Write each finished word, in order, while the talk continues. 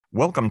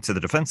Welcome to the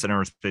Defense and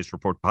Aerospace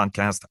Report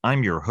podcast.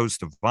 I'm your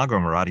host, Vago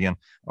Muradian.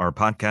 Our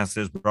podcast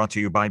is brought to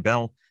you by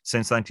Bell.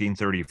 Since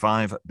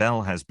 1935,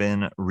 Bell has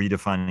been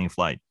redefining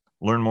flight.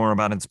 Learn more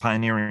about its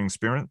pioneering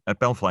spirit at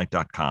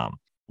bellflight.com.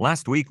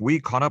 Last week, we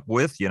caught up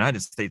with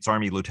United States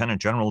Army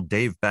Lieutenant General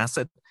Dave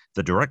Bassett,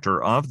 the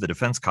director of the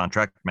Defense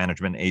Contract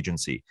Management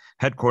Agency.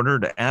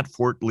 Headquartered at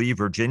Fort Lee,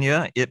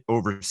 Virginia, it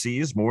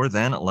oversees more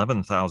than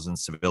 11,000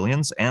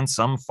 civilians and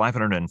some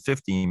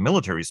 550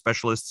 military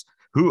specialists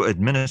who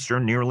administer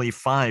nearly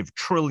 $5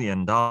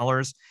 trillion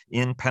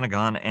in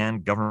Pentagon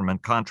and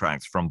government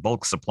contracts, from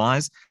bulk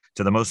supplies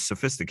to the most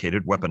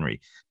sophisticated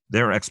weaponry.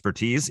 Their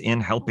expertise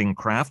in helping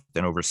craft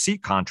and oversee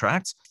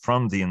contracts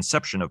from the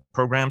inception of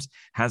programs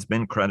has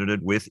been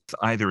credited with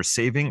either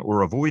saving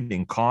or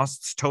avoiding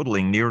costs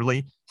totaling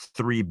nearly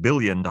 $3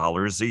 billion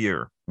a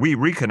year. We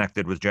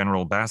reconnected with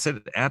General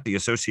Bassett at the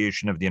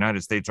Association of the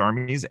United States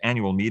Army's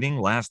annual meeting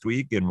last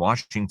week in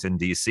Washington,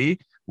 D.C.,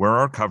 where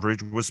our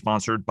coverage was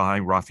sponsored by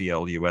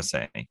Rafael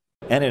USA.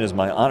 And it is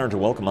my honor to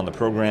welcome on the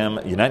program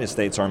United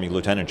States Army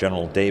Lieutenant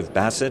General Dave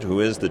Bassett, who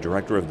is the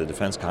director of the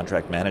Defense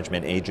Contract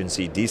Management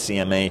Agency,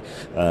 DCMA,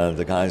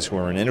 the guys who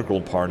are an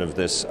integral part of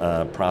this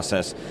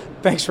process.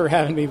 Thanks for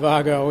having me,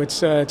 Vago.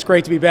 It's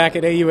great to be back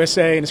at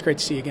AUSA, and it's great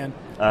to see you again.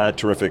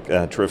 Terrific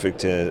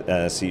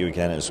to see you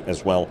again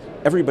as well.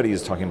 Everybody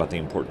is talking about the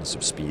importance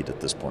of speed at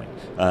this point,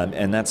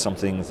 and that's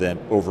something that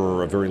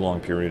over a very long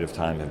period of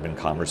time have been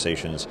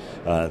conversations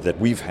that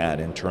we've had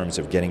in terms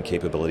of getting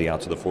capability out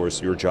to the force.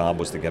 Your job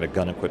was to get a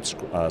gun-equipped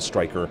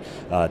Stryker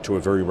to a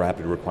very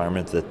rapid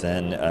requirement that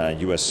then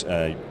U.S.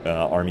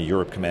 Army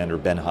Europe Commander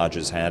Ben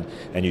Hodges had,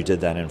 and you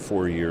did that in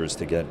 4 years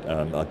to get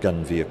a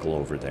gun vehicle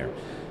over there.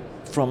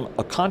 From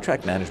a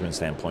contract management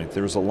standpoint,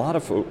 there's a lot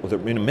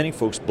of many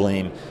folks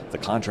blame the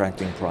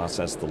contracting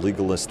process, the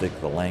legalistic,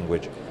 the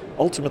language.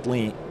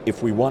 Ultimately,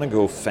 if we want to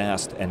go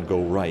fast and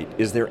go right,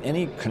 is there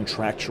any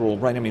contractual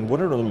right? I mean,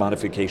 what are the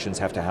modifications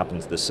have to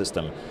happen to the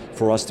system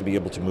for us to be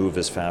able to move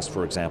as fast,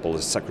 for example,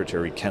 as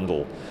Secretary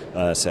Kendall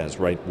says,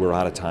 right? We're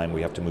out of time,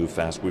 we have to move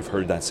fast. We've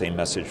heard that same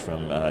message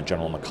from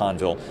General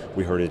McConville.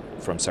 We heard it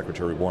from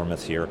Secretary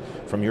Wormuth here.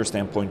 From your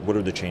standpoint, what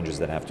are the changes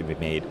that have to be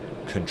made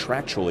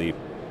contractually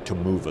to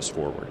move us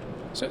forward?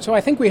 So I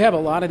think we have a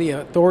lot of the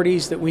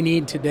authorities that we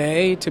need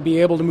today to be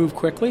able to move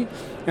quickly.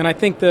 And I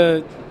think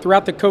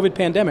throughout the COVID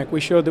pandemic, we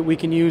showed that we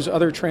can use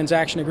other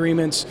transaction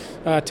agreements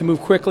to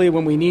move quickly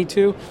when we need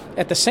to.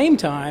 At the same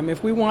time,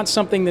 if we want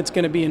something that's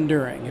going to be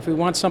enduring, if we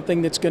want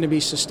something that's going to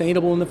be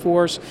sustainable in the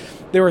force,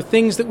 there are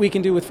things that we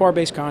can do with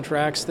FAR-based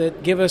contracts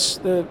that give us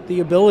the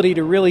ability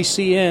to really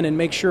see in and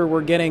make sure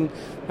we're getting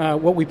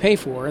what we pay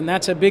for. And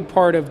that's a big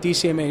part of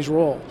DCMA's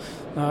role.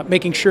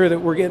 Making sure that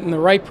we're getting the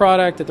right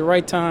product at the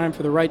right time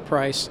for the right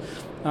price.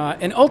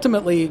 And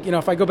ultimately,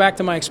 if I go back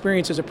to my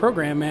experience as a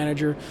program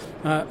manager,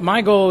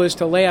 my goal is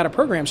to lay out a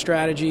program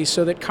strategy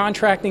so that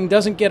contracting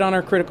doesn't get on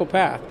our critical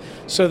path,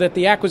 so that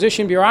the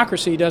acquisition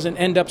bureaucracy doesn't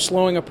end up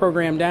slowing a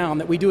program down,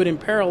 that we do it in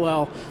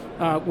parallel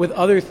with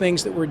other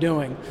things that we're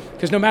doing.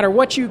 Because no matter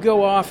what you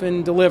go off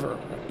and deliver,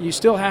 you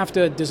still have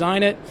to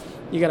design it,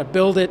 you got to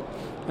build it,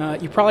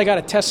 you probably got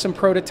to test some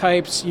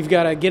prototypes. You've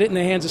got to get it in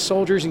the hands of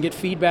soldiers and get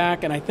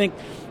feedback. And I think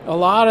a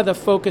lot of the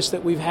focus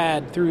that we've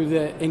had through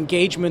the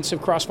engagements of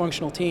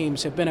cross-functional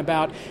teams have been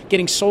about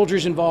getting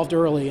soldiers involved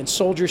early and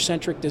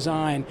soldier-centric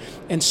design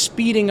and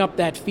speeding up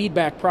that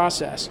feedback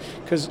process.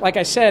 Because like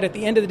I said, at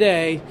the end of the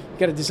day, you've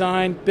got to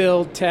design,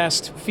 build,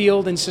 test,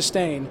 field, and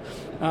sustain.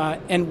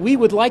 And we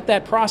would like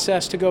that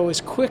process to go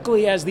as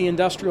quickly as the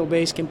industrial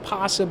base can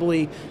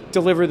possibly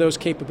deliver those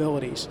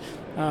capabilities.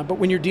 But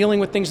when you're dealing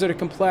with things that are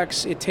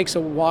complex, it takes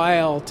a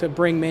while to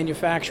bring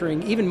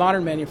manufacturing, even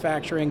modern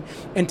manufacturing,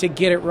 and to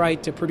get it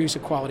right to produce a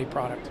quality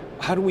product.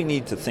 How do we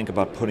need to think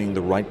about putting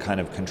the right kind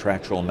of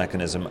contractual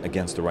mechanism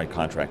against the right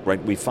contract,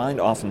 right? We find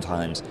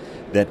oftentimes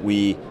that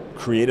we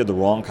created the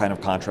wrong kind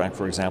of contract,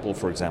 for example,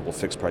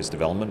 fixed price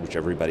development, which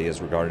everybody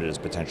has regarded as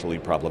potentially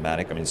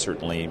problematic. I mean,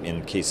 certainly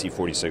in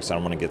KC-46, I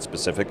don't want to get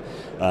specific,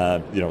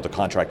 the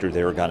contractor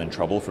there got in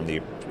trouble from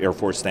the Air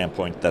Force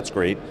standpoint. That's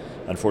great.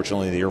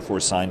 Unfortunately, the Air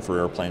Force signed for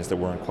airplanes that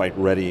weren't quite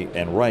ready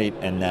and right,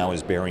 and now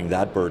is bearing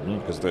that burden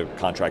because the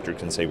contractor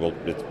can say, well,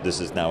 this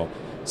is now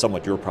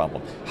somewhat your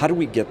problem. How do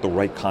we get the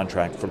right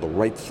contract for the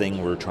right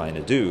thing we're trying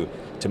to do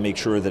to make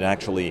sure that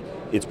actually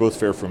it's both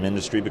fair for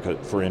industry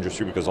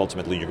because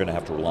ultimately you're going to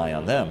have to rely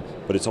on them,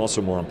 but it's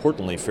also more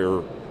importantly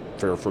fair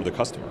for the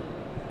customer?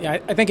 Yeah,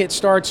 I think it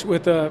starts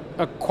with a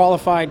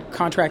qualified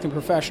contracting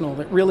professional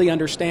that really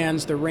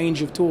understands the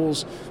range of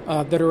tools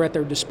that are at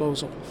their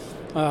disposal.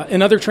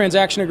 Another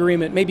transaction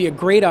agreement may be a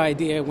great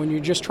idea when you're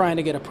just trying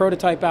to get a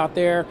prototype out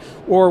there,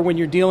 or when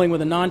you're dealing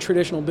with a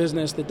non-traditional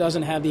business that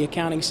doesn't have the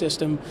accounting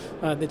system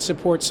that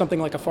supports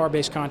something like a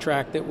FAR-based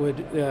contract that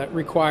would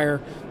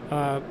require,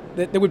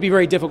 that would be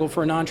very difficult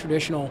for a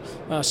non-traditional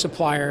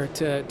supplier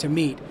to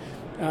meet.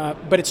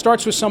 But it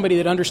starts with somebody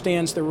that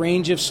understands the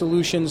range of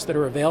solutions that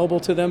are available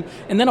to them,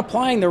 and then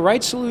applying the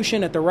right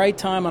solution at the right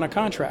time on a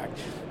contract.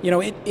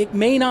 It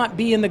may not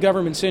be in the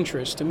government's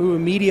interest to move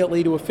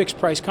immediately to a fixed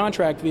price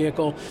contract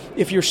vehicle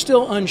if you're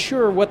still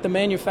unsure what the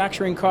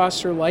manufacturing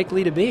costs are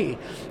likely to be.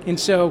 And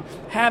so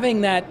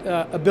having that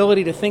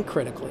ability to think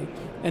critically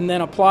and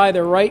then apply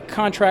the right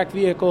contract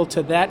vehicle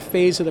to that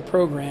phase of the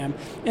program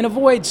and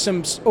avoid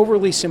some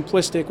overly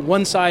simplistic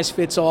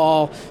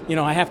one-size-fits-all,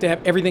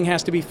 everything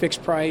has to be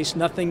fixed price,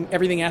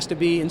 everything has to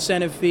be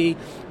incentive fee.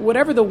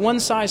 Whatever the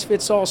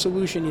one-size-fits-all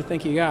solution you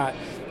think you got,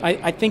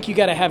 I think you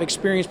got to have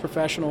experienced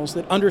professionals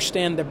that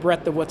understand the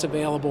breadth of what's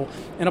available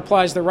and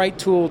applies the right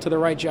tool to the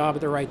right job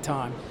at the right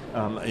time.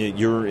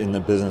 You're in the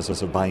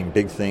business of buying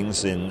big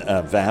things in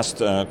vast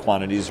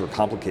quantities or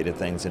complicated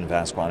things in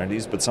vast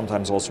quantities, but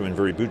sometimes also in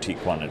very boutique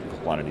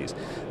quantities.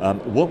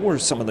 What were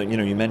some of the,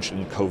 you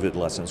mentioned COVID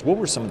lessons. What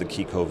were some of the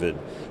key COVID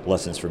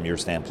lessons from your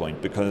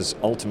standpoint? Because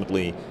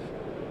ultimately,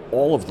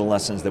 all of the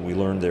lessons that we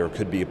learned there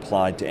could be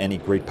applied to any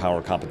great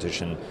power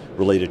competition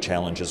related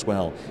challenge as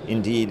well.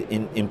 Indeed,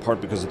 in part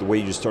because of the way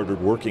you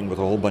started working with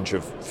a whole bunch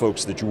of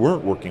folks that you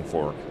weren't working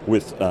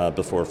with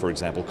before, for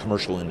example,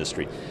 commercial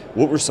industry.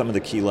 What were some of the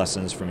key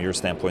lessons from your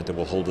standpoint that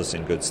will hold us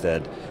in good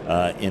stead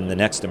in the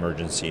next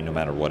emergency, no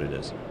matter what it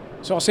is?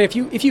 So I'll say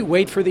if you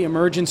wait for the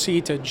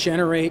emergency to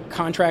generate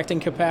contracting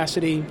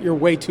capacity, you're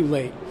way too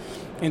late.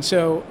 And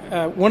so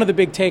one of the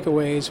big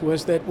takeaways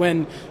was that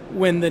when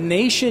the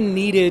nation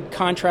needed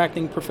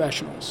contracting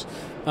professionals,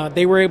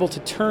 they were able to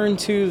turn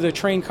to the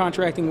trained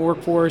contracting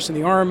workforce in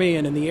the Army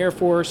and in the Air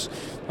Force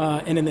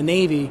and in the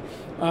Navy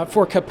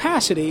for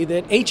capacity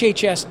that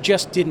HHS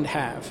just didn't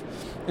have.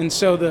 And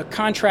so the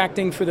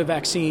contracting for the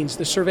vaccines,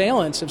 the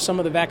surveillance of some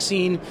of the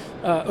vaccine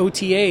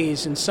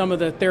OTAs and some of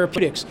the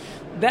therapeutics,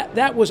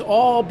 that was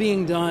all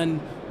being done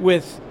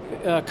with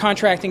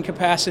contracting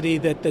capacity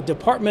that the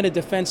Department of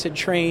Defense had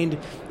trained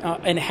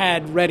and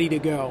had ready to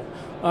go.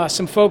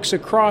 Some folks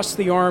across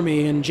the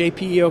Army in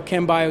JPEO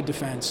Chem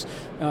Biodefense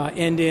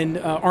and in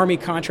Army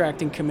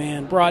Contracting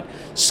Command brought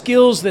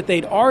skills that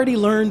they'd already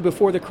learned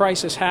before the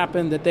crisis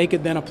happened that they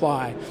could then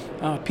apply.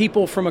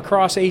 People from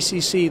across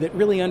ACC that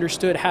really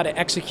understood how to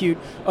execute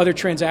other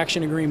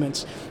transaction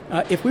agreements.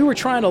 If we were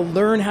trying to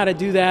learn how to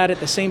do that at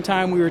the same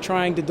time we were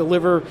trying to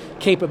deliver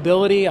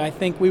capability, I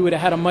think we would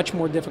have had a much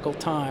more difficult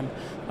time.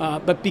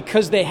 But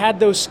because they had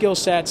those skill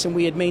sets and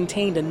we had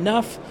maintained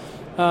enough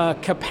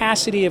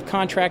capacity of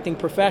contracting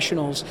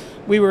professionals,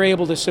 we were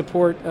able to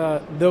support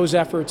those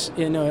efforts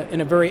in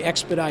a very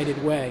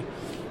expedited way.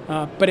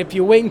 But if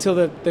you wait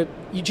until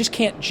you just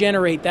can't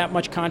generate that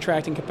much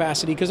contracting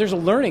capacity because there's a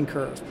learning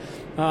curve.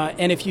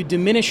 And if you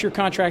diminish your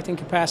contracting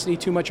capacity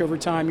too much over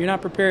time, you're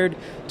not prepared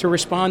to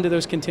respond to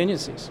those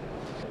contingencies.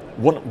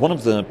 One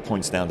of the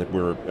points now that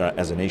we're,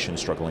 as a nation,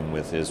 struggling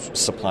with is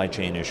supply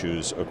chain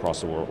issues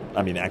across the world.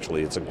 I mean,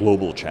 actually, it's a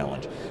global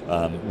challenge.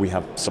 We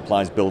have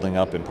supplies building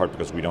up in part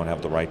because we don't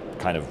have the right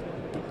kind of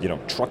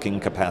trucking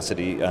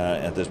capacity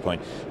at this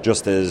point,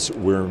 just as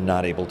we're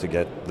not able to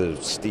get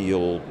the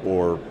steel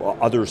or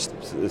other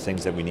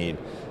things that we need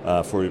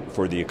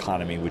for the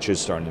economy, which is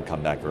starting to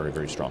come back very,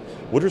 very strong.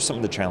 What are some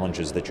of the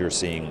challenges that you're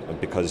seeing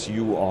because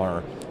you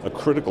are a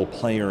critical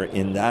player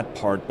in that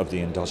part of the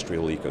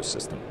industrial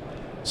ecosystem?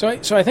 So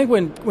I think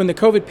when the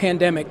COVID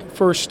pandemic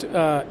first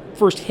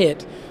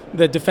hit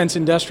the defense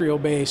industrial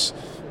base,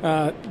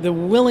 the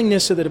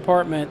willingness of the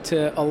department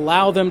to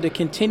allow them to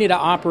continue to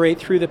operate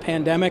through the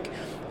pandemic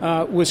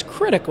was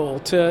critical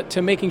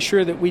to making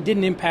sure that we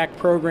didn't impact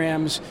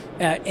programs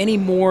any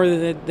more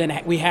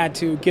than we had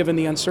to, given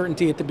the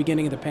uncertainty at the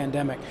beginning of the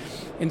pandemic.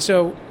 And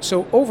so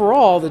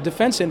overall, the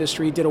defense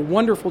industry did a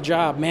wonderful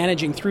job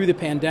managing through the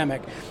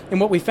pandemic. And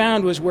what we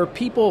found was where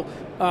people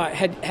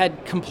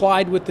had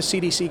complied with the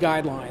CDC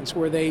guidelines,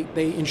 where they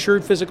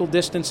ensured physical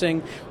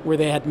distancing, where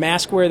they had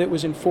mask wear that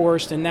was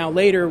enforced, and now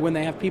later when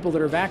they have people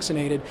that are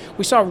vaccinated,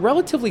 we saw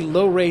relatively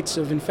low rates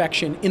of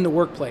infection in the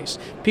workplace.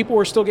 People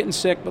were still getting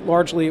sick, but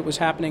largely it was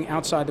happening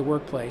outside the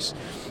workplace.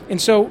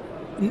 And so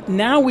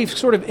now we've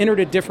sort of entered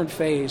a different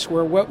phase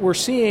where what we're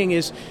seeing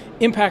is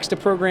impacts to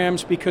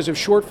programs because of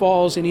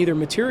shortfalls in either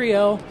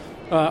material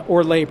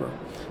or labor.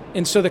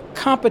 And so the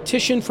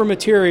competition for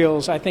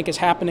materials, I think, is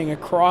happening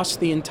across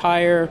the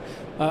entire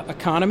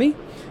economy.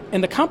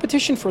 And the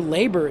competition for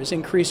labor is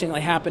increasingly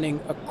happening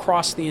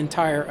across the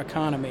entire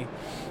economy.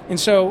 And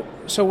so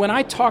when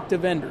I talk to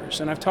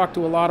vendors, and I've talked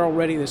to a lot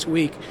already this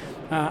week,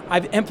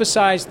 I've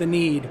emphasized the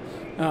need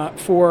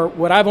for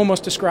what I've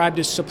almost described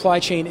as supply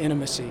chain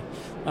intimacy.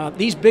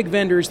 These big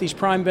vendors, these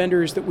prime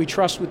vendors that we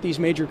trust with these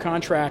major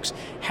contracts,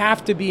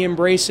 have to be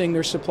embracing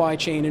their supply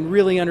chain and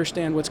really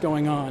understand what's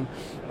going on.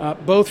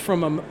 both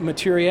from a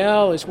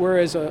materiel as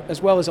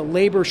well as a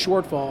labor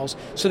shortfalls,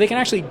 so they can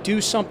actually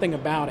do something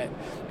about it.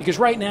 Because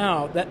right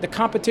now, the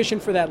competition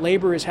for that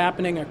labor is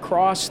happening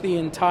across the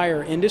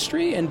entire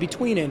industry and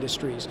between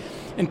industries.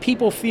 And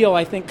people feel,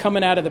 I think,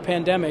 coming out of the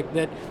pandemic,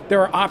 that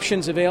there are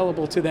options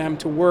available to them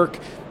to work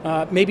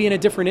maybe in a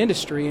different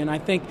industry. And I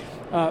think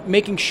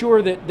making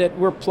sure that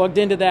we're plugged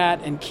into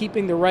that and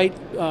keeping the right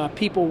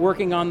people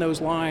working on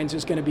those lines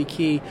is going to be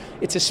key.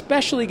 It's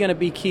especially going to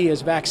be key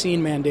as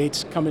vaccine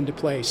mandates come into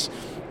place.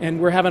 And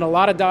we're having a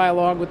lot of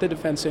dialogue with the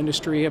defense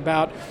industry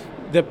about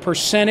the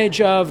percentage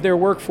of their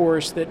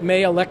workforce that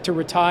may elect to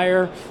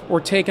retire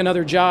or take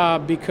another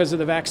job because of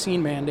the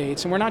vaccine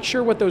mandates. And we're not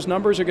sure what those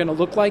numbers are going to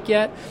look like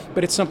yet,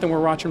 but it's something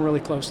we're watching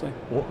really closely.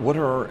 What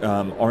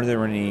are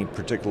there any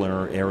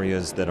particular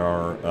areas that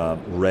are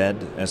red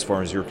as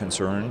far as you're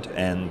concerned,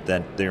 and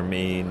that there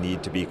may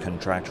need to be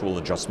contractual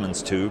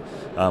adjustments to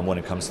when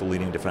it comes to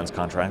leading defense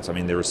contracts? I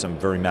mean, there are some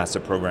very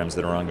massive programs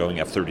that are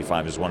ongoing.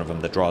 F-35 is one of them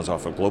that draws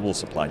off of global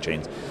supply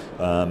chains.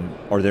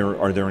 Are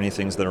there any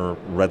things that are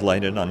red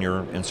lighted on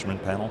your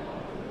instrument panel?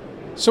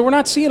 So we're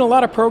not seeing a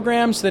lot of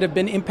programs that have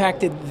been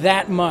impacted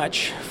that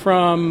much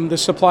from the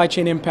supply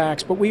chain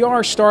impacts, but we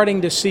are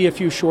starting to see a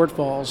few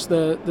shortfalls.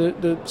 The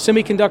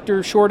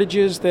semiconductor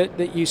shortages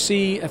that you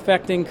see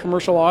affecting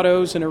commercial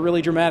autos in a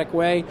really dramatic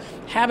way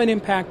haven't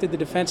impacted the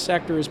defense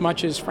sector as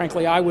much as,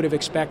 frankly, I would have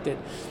expected.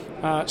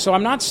 So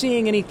I'm not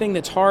seeing anything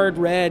that's hard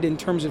red in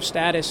terms of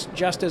status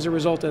just as a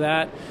result of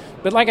that.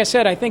 But like I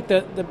said, I think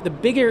the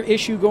bigger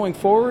issue going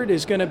forward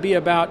is going to be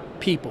about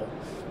people.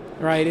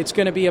 Right, it's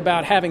going to be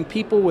about having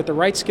people with the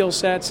right skill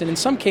sets, and in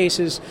some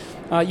cases,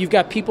 you've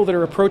got people that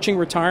are approaching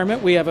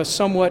retirement. We have a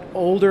somewhat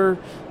older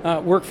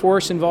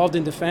workforce involved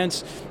in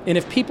defense, and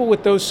if people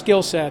with those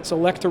skill sets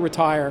elect to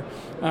retire,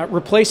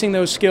 replacing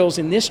those skills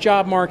in this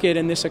job market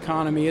and this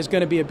economy is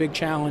going to be a big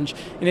challenge,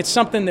 and it's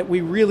something that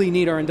we really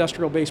need our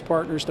industrial-based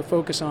partners to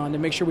focus on to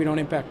make sure we don't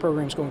impact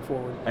programs going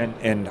forward.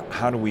 And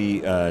how do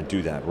we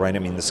do that, right? I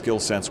mean, the skill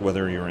sets,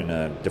 whether you're in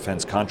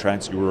defense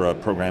contracts, you were a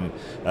program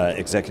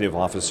executive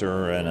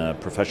officer and a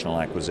professional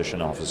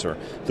acquisition officer,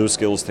 those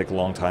skills take a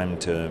long time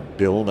to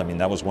build. I mean,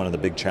 that was one of the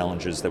big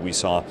challenges that we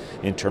saw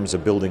in terms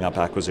of building up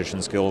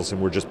acquisition skills,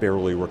 and we're just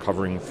barely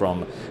recovering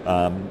from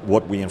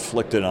what we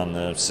inflicted on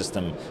the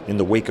system in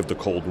the wake of the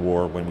Cold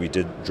War when we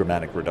did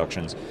dramatic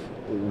reductions.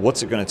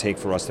 What's it going to take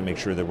for us to make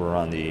sure that we're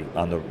on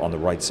the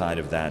right side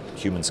of that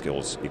human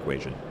skills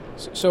equation?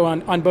 So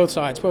on both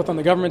sides, both on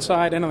the government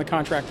side and on the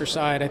contractor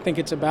side, I think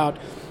it's about,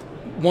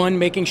 one,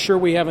 making sure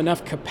we have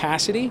enough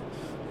capacity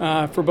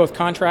for both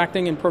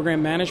contracting and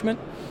program management.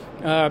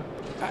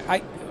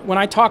 When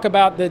I talk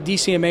about the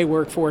DCMA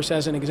workforce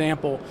as an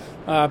example,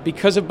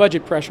 because of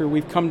budget pressure,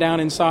 we've come down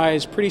in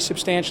size pretty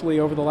substantially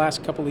over the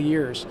last couple of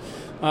years.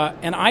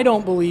 And I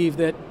don't believe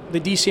that the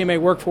DCMA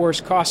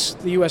workforce costs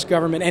the U.S.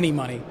 government any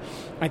money.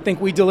 I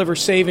think we deliver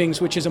savings,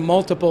 which is a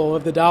multiple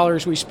of the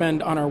dollars we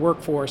spend on our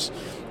workforce,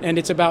 and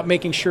it's about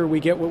making sure we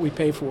get what we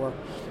pay for.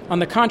 On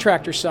the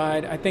contractor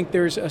side, I think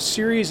there's a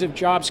series of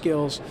job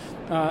skills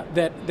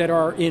that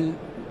are in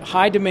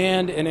high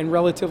demand and in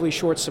relatively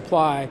short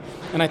supply.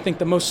 And I think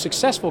the most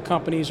successful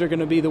companies are going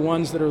to be the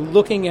ones that are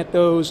looking at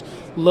those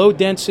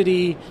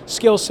low-density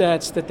skill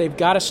sets that they've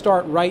got to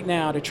start right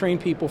now to train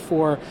people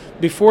for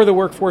before the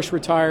workforce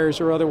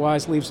retires or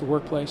otherwise leaves the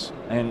workplace.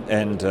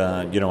 And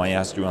I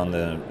asked you on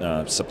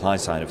the supply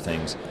side of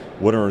things,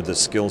 what are the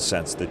skill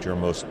sets that you're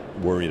most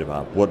worried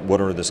about? What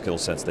are the skill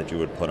sets that you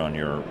would put on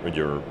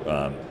your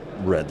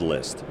red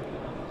list?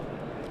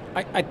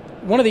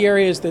 One of the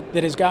areas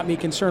that has got me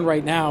concerned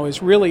right now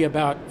is really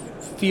about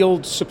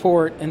field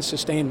support and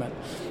sustainment.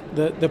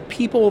 The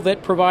people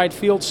that provide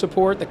field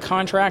support, the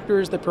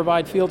contractors that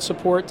provide field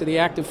support to the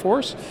active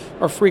force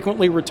are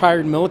frequently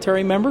retired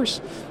military members.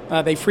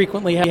 They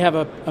frequently have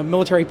a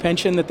military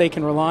pension that they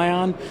can rely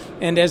on.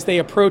 And as they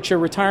approach a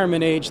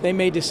retirement age, they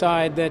may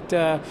decide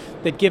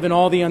that given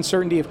all the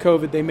uncertainty of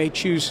COVID, they may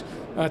choose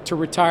to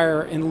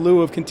retire in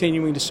lieu of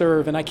continuing to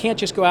serve. And I can't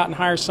just go out and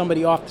hire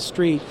somebody off the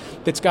street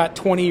that's got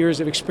 20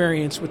 years of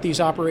experience with these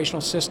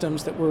operational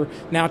systems that we're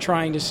now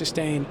trying to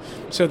sustain.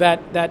 So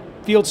that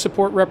field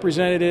support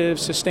representative,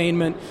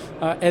 sustainment,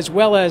 as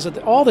well as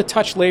all the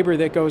touch labor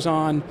that goes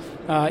on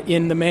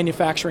in the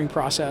manufacturing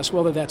process,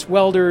 whether that's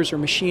welders or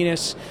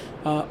machinists,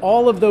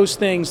 all of those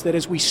things that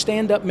as we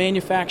stand up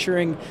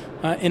manufacturing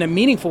in a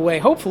meaningful way,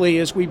 hopefully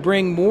as we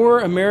bring more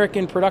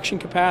American production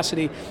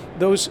capacity,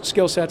 those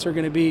skill sets are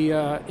going to be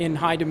in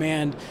high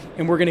demand,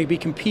 and we're going to be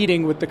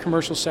competing with the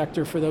commercial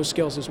sector for those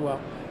skills as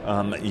well.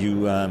 You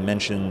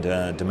mentioned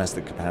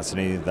domestic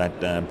capacity.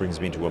 That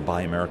brings me to a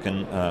Buy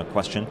American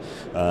question.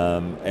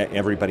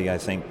 Everybody, I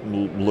think,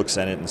 looks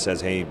at it and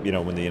says, hey,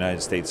 when the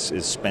United States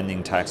is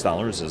spending tax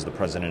dollars, as the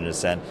president has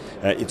said,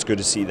 it's good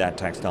to see that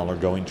tax dollar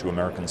going to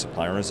American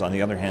suppliers. On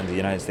the other hand, the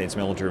United States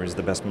military is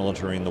the best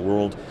military in the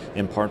world,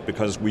 in part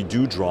because we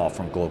do draw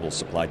from global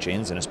supply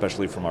chains, and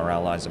especially from our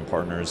allies and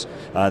partners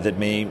that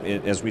may,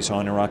 as we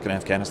saw in Iraq and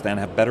Afghanistan,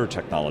 have better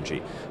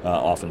technology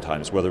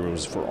oftentimes, whether it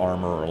was for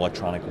armor or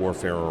electronic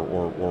warfare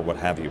or what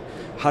have you.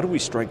 How do we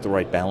strike the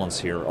right balance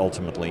here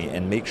ultimately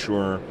and make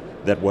sure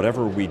that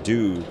whatever we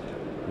do,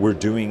 we're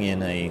doing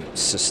in a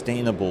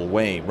sustainable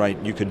way, right?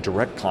 You could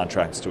direct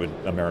contracts to an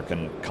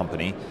American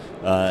company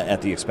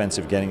at the expense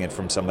of getting it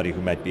from somebody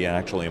who might be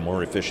actually a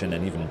more efficient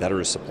and even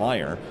better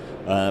supplier.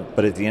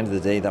 But at the end of the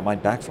day, that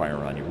might backfire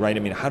on you, right? I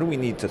mean, how do we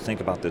need to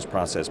think about this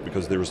process?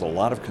 Because there's a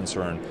lot of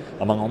concern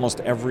among almost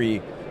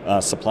every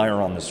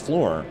supplier on this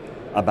floor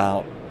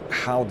about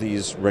how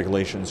these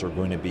regulations are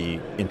going to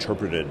be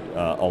interpreted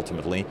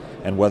ultimately,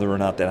 and whether or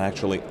not that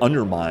actually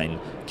undermine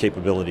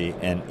capability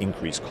and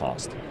increase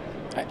cost.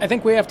 I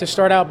think we have to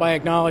start out by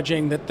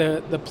acknowledging that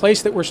the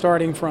place that we're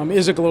starting from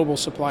is a global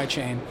supply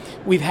chain.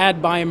 We've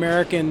had Buy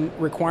American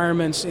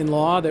requirements in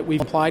law that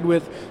we've applied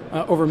with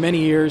over many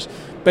years,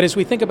 but as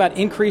we think about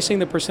increasing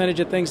the percentage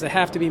of things that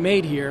have to be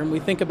made here, and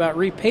we think about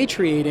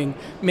repatriating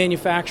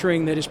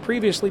manufacturing that has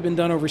previously been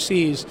done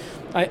overseas,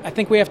 I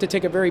think we have to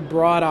take a very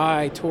broad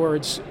eye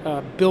towards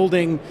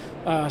building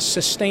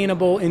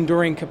sustainable,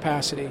 enduring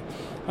capacity.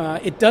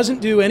 It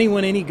doesn't do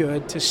anyone any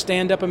good to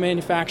stand up a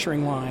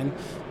manufacturing line,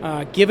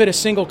 give it a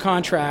single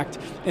contract,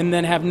 and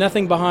then have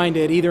nothing behind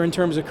it, either in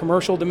terms of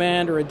commercial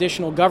demand or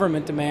additional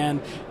government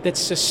demand, that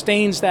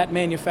sustains that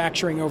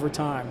manufacturing over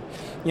time.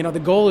 You know, the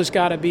goal has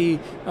got to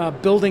be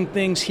building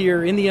things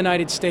here in the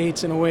United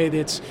States in a way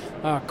that's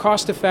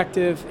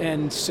cost-effective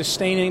and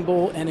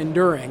sustainable and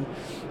enduring.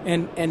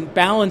 And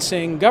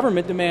balancing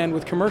government demand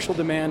with commercial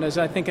demand is,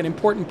 I think, an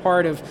important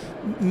part of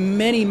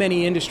many,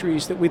 many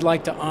industries that we'd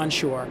like to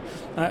onshore.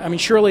 I mean,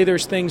 surely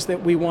there's things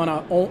that we want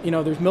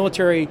to, there's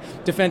military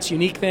defense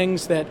unique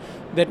things that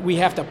we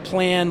have to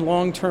plan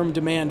long-term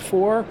demand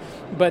for,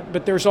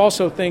 but there's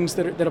also things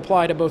that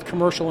apply to both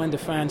commercial and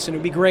defense, and it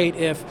would be great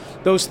if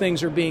those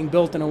things are being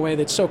built in a way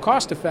that's so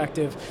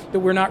cost-effective that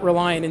we're not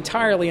relying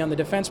entirely on the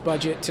defense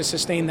budget to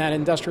sustain that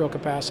industrial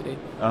capacity.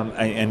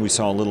 And we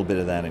saw a little bit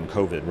of that in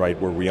COVID, right,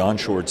 where we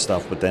onshored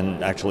stuff, but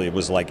then actually it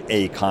was like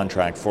a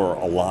contract for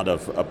a lot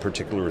of a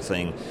particular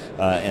thing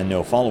and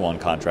no follow-on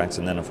contracts,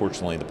 and then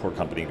unfortunately the poor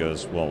company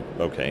goes, well,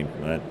 okay,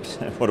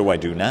 what do I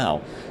do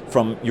now?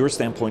 From your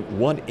standpoint,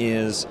 what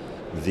is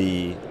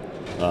the,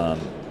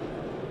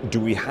 do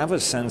we have a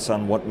sense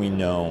on what we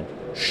know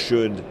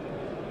should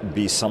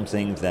be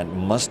something that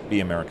must be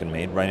American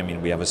made, right? I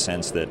mean, we have a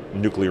sense that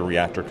nuclear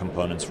reactor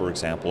components, for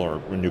example, or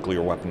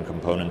nuclear weapon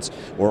components,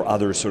 or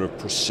other sort of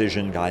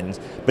precision guidance,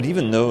 but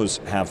even those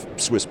have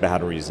Swiss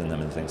batteries in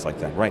them and things like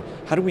that, right?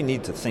 How do we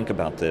need to think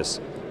about this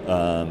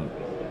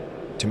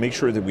to make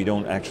sure that we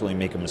don't actually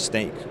make a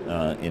mistake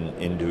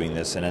in doing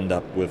this and end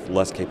up with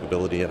less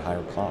capability at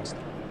higher cost?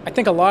 I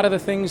think a lot of the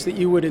things that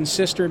you would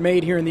insist are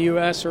made here in the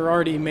U.S. are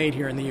already made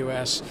here in the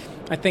U.S.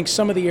 I think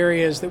some of the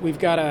areas that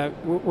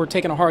we're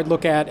taking a hard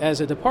look at as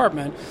a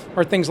department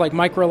are things like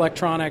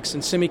microelectronics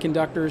and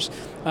semiconductors,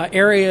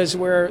 areas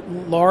where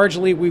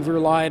largely we've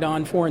relied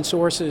on foreign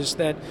sources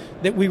that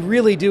we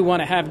really do want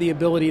to have the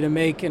ability to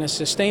make in a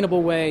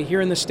sustainable way here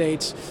in the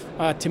States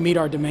to meet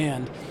our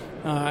demand.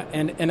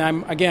 And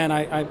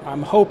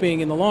I'm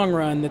hoping in the long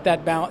run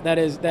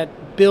that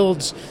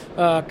builds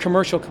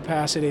commercial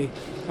capacity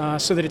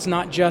so that it's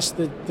not just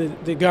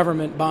the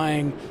government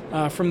buying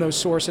from those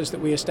sources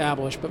that we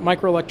establish, but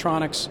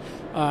microelectronics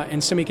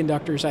and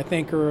semiconductors, I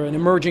think, are an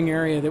emerging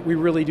area that we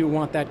really do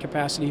want that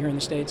capacity here in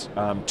the States.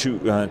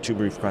 Two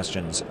brief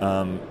questions.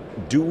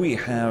 Do we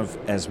have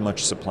as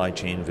much supply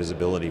chain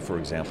visibility, for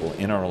example,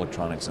 in our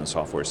electronics and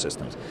software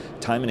systems?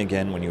 Time and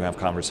again, when you have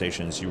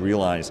conversations, you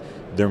realize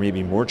there may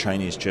be more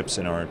Chinese chips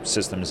in our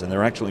systems, and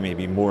there actually may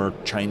be more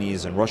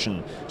Chinese and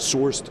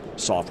Russian-sourced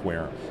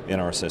software in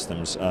our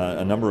systems.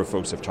 A number of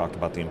folks have talked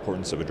about the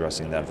importance of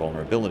addressing that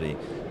vulnerability.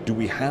 Do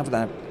we have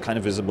that kind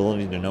of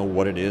visibility to know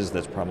what it is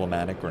that's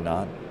problematic or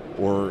not?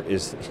 Or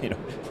is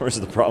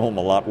the problem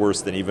a lot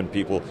worse than even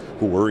people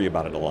who worry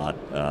about it a lot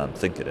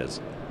think it is?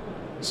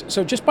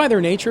 So just by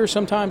their nature,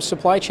 sometimes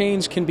supply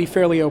chains can be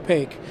fairly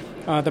opaque.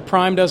 The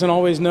prime doesn't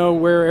always know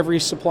where every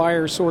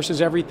supplier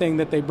sources everything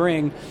that they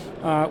bring.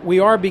 We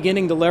are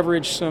beginning to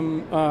leverage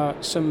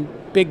some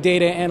big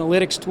data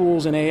analytics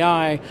tools and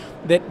AI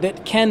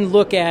that can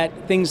look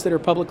at things that are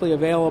publicly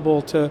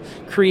available to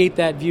create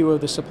that view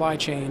of the supply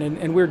chain.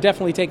 And we're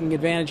definitely taking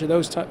advantage of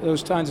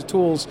those kinds of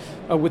tools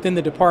within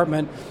the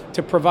department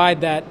to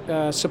provide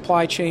that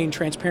supply chain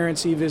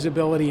transparency,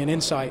 visibility, and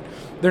insight.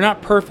 They're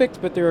not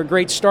perfect, but they're a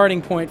great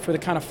starting point for the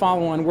kind of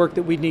follow-on work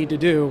that we need to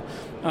do.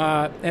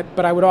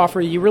 But I would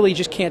offer you really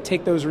just can't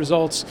take those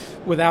results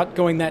without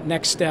going that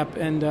next step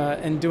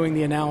and doing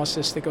the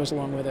analysis that goes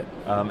along with it.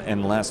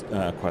 And last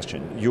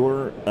question.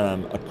 You're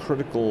a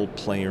critical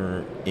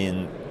player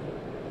in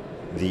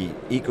the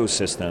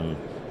ecosystem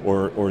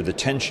or the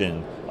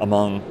tension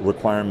among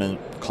requirement,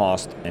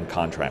 cost, and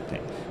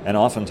contracting. And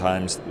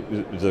oftentimes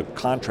the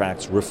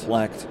contracts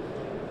reflect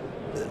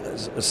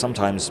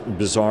sometimes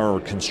bizarre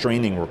or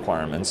constraining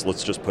requirements,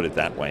 let's just put it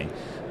that way,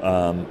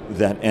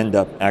 that end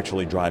up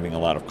actually driving a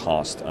lot of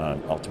cost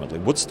ultimately.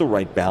 What's the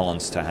right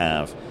balance to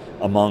have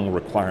among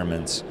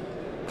requirements,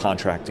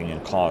 contracting,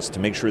 and cost to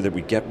make sure that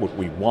we get what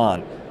we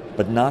want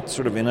but not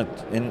sort of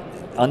in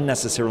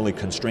unnecessarily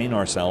constrain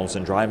ourselves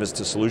and drive us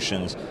to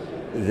solutions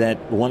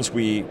that once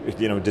we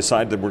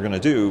decide that we're going to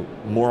do,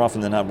 more often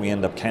than not we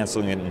end up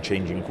canceling it and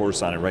changing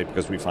course on it, right?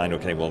 Because we find,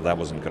 okay, well, that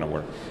wasn't going to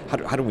work.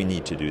 How do we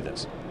need to do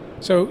this?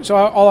 So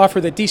I'll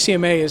offer that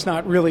DCMA is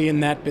not really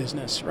in that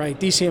business, right?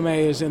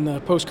 DCMA is in the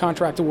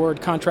post-contract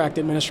award, contract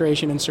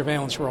administration, and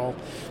surveillance role.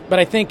 But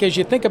I think as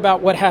you think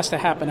about what has to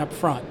happen up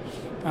front,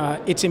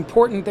 it's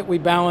important that we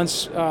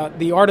balance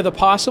the art of the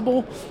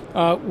possible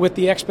with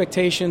the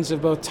expectations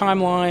of both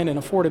timeline and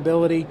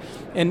affordability,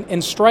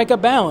 and strike a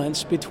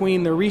balance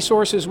between the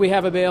resources we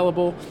have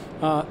available,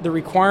 the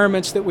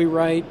requirements that we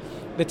write,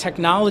 the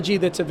technology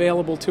that's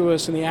available to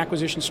us, and the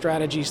acquisition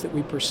strategies that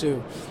we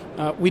pursue.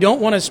 We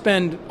don't want to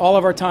spend all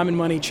of our time and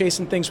money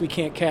chasing things we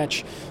can't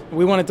catch.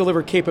 We want to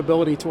deliver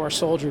capability to our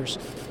soldiers.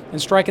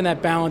 And striking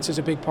that balance is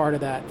a big part of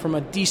that. From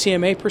a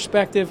DCMA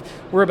perspective,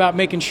 we're about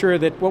making sure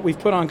that what we've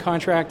put on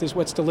contract is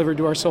what's delivered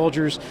to our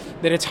soldiers,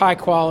 that it's high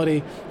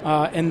quality,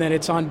 and that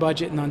it's on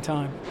budget and on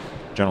time.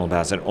 General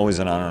Bassett, always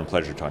an honor and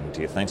pleasure talking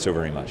to you. Thanks so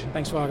very much.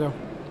 Thanks, Vago.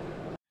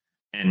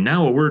 And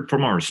now a word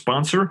from our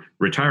sponsor,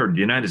 retired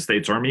United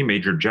States Army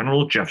Major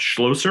General Jeff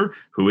Schlosser,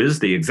 who is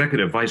the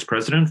Executive Vice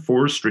President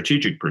for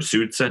Strategic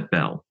Pursuits at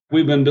Bell.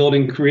 We've been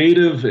building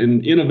creative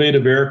and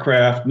innovative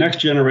aircraft,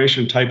 next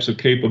generation types of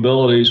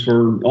capabilities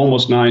for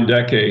almost 9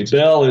 decades.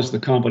 Bell is the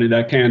company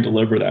that can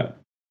deliver that.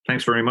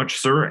 Thanks very much,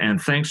 sir,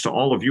 and thanks to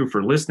all of you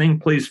for listening.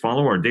 Please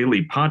follow our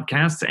daily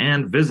podcasts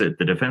and visit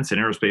the Defense and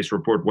Aerospace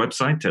Report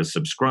website to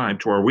subscribe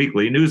to our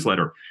weekly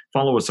newsletter.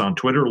 Follow us on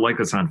Twitter, like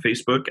us on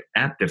Facebook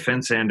at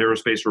Defense and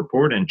Aerospace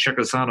Report, and check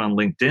us out on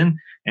LinkedIn.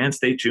 And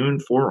stay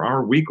tuned for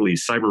our weekly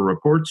cyber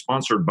report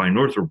sponsored by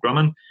Northrop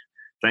Grumman.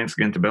 Thanks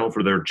again to Bell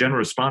for their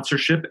generous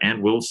sponsorship,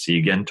 and we'll see you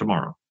again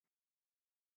tomorrow.